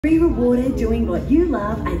Be rewarded doing what you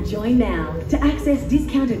love and join now to access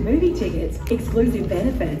discounted movie tickets, exclusive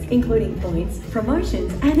benefits including points,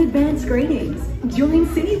 promotions and advanced screenings. Join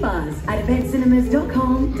Cinebuzz at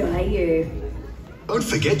eventcinemas.com.au. Don't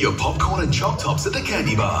forget your popcorn and choc tops at the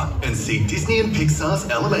Candy Bar and see Disney and Pixar's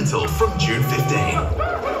Elemental from June 15.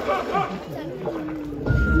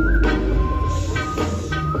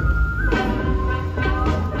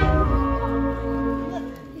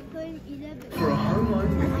 For a home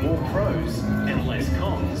loan with more pros and less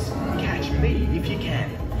cons, catch me if you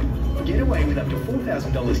can. Get away with up to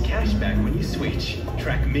 $4,000 cash back when you switch.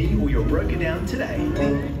 Track me or your broker down today.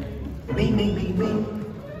 Me.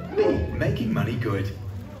 Making money good.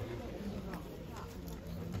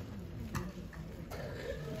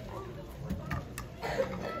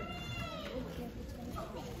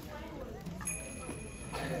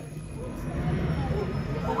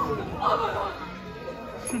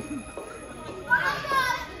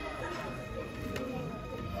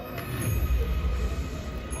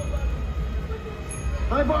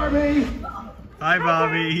 Hi, Barbie! Hi,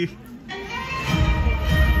 Bobby.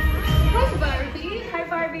 Hi, Barbie. Hi,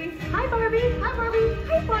 Barbie. Hi, Barbie. Hi, Barbie.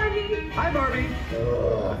 Hi, Barbie. Hi, Barbie!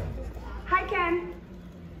 Hi, Ken.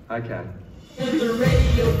 Hi, Kat. I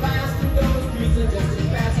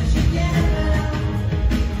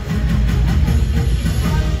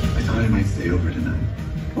thought I might stay over tonight.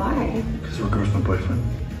 Why? Because Rocco's my boyfriend.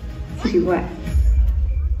 To do what?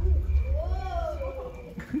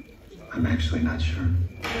 I'm actually not sure.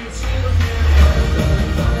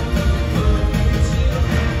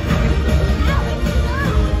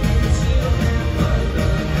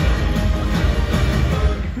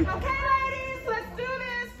 Okay, ladies, let's do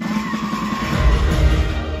this.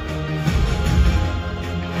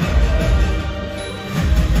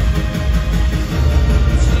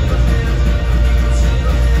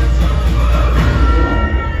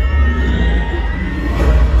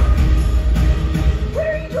 What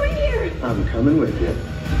are you doing here? I'm coming with you.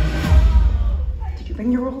 Did you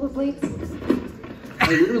bring your rollerblades? I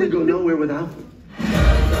literally go nowhere without them.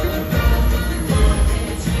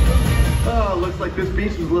 Oh, looks like this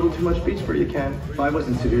beach was a little too much beach for you, Ken. If I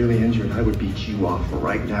wasn't severely injured, I would beat you off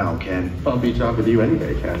right now, Ken. I'll beach off with you any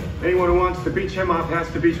day, Ken. Anyone who wants to beach him off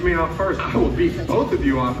has to beach me off first. I will beat both of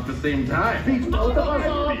you off at the same time. Beach both of us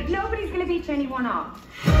off. Nobody's gonna beach anyone off.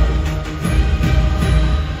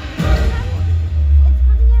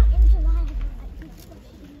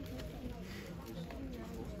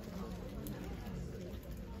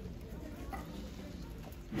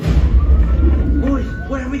 Boys,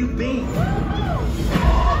 where have you been?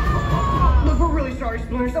 Look, we're really sorry,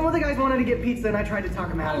 Spooner. Some of the guys wanted to get pizza and I tried to talk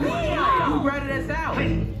them out of it. Who ratted us out?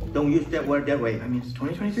 Hey, don't use that word that way. I mean, it's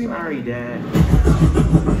 2023. Sorry, Dad.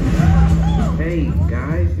 Hey,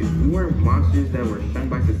 guys, if we weren't monsters that were shunned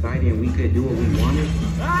by society and we could do what we wanted,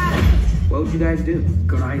 what would you guys do?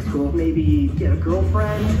 Go to high school, maybe get a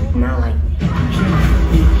girlfriend. Not like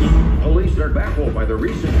Police are baffled by the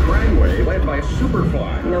recent crime wave led by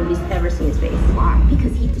Superfly. Nobody's ever seen his face. Why?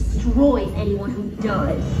 Because he destroys anyone who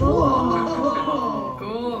does. Cool.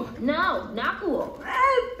 No, not cool.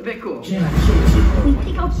 A bit cool. We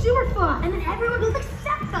take out Superfly, and then everyone will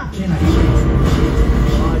accept us.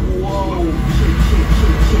 Whoa.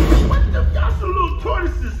 What the? Y'all some little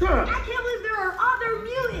tortoises, huh? I can't believe there are other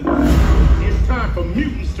mutants. It's time for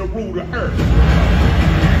mutants to rule the earth.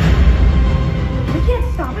 We can't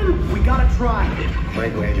stop him. We gotta try.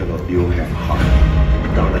 Michelangelo, you have heart.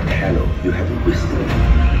 Donatello, you have wisdom.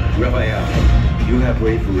 Raphael, you have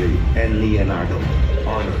bravery. And Leonardo,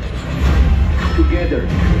 honor. Together,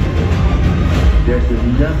 there's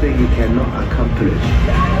nothing you cannot accomplish.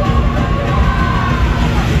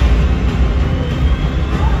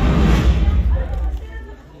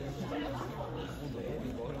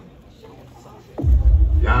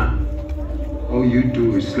 Jan, all you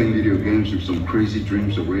do is sling video games with some crazy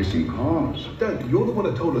dreams of racing cars. Dad, you're the one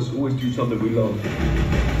that told us to always do something we love.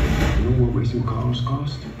 You know what racing cars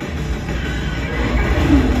cost?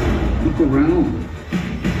 Look around.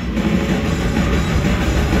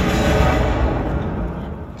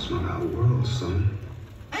 It's not our world, son.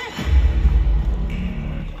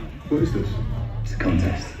 What is this? It's a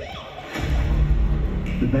contest.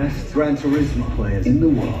 The best Gran Turismo players in the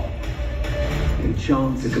world get a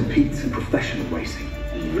chance to compete in professional racing.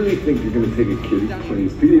 You really think you're going to take a kid who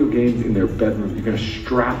plays video games in their bedroom, you're going to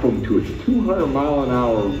strap them to a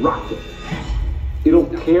 200-mile-an-hour rocket? It'll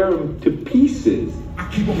tear them to pieces. I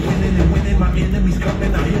keep on winning and winning, my enemies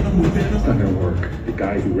coming, I hit them with venom. It's not going to work. The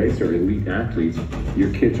guys who race are elite athletes.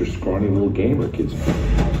 Your kids are scrawny little gamer kids.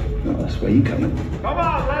 No, that's where you come in. Come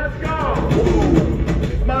on, let's go!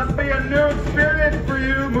 It must be a new experience for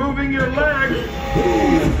you,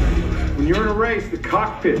 When you're in a race, the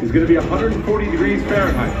cockpit is going to be 140 degrees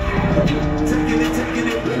Fahrenheit.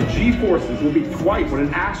 The G-forces will be twice what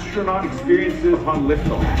an astronaut experiences on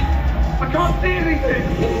liftoff. I can't see anything!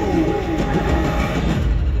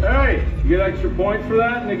 Hey, you get extra points for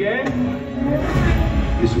that in the game?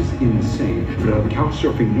 This was insane, but out of the couch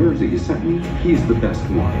surfing nerds that you sent me, he's the best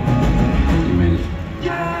one. You made it.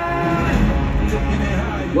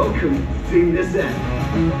 Welcome, Team Descent.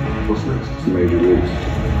 What's next? It's the major leagues.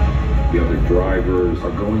 The other drivers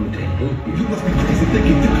are going to hate you. You must be crazy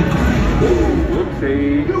thinking you can.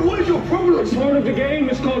 Whoopsie. Dude, what is your problem? It's part of the game.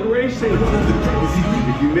 It's called racing.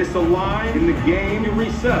 If you miss a line in the game, you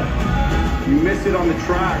reset. You miss it on the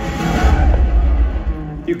track,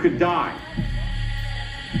 you could die.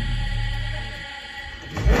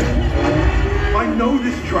 I know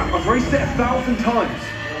this track. I've raced it 1,000 times.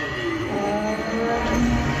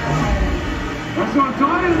 That's what I'm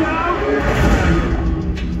talking about.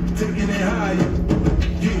 Taking it high.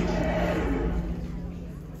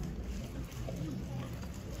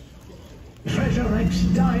 Treasure X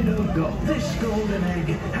Dino Gold. This golden egg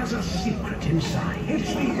has a secret inside.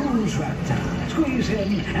 It's the Ooze Raptor. Squeeze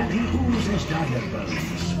him and he oozes dino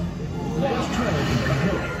bones. There's 12 you can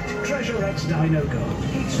collect. Treasure X Dino Gold.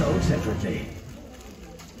 Each sold separately.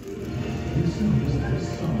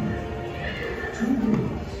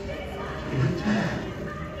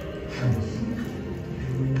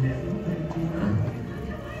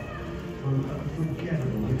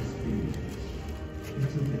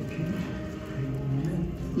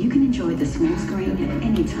 You can enjoy the small screen at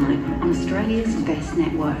any time on Australia's best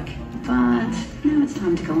network. But now it's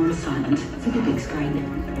time to go on silent for the big screen.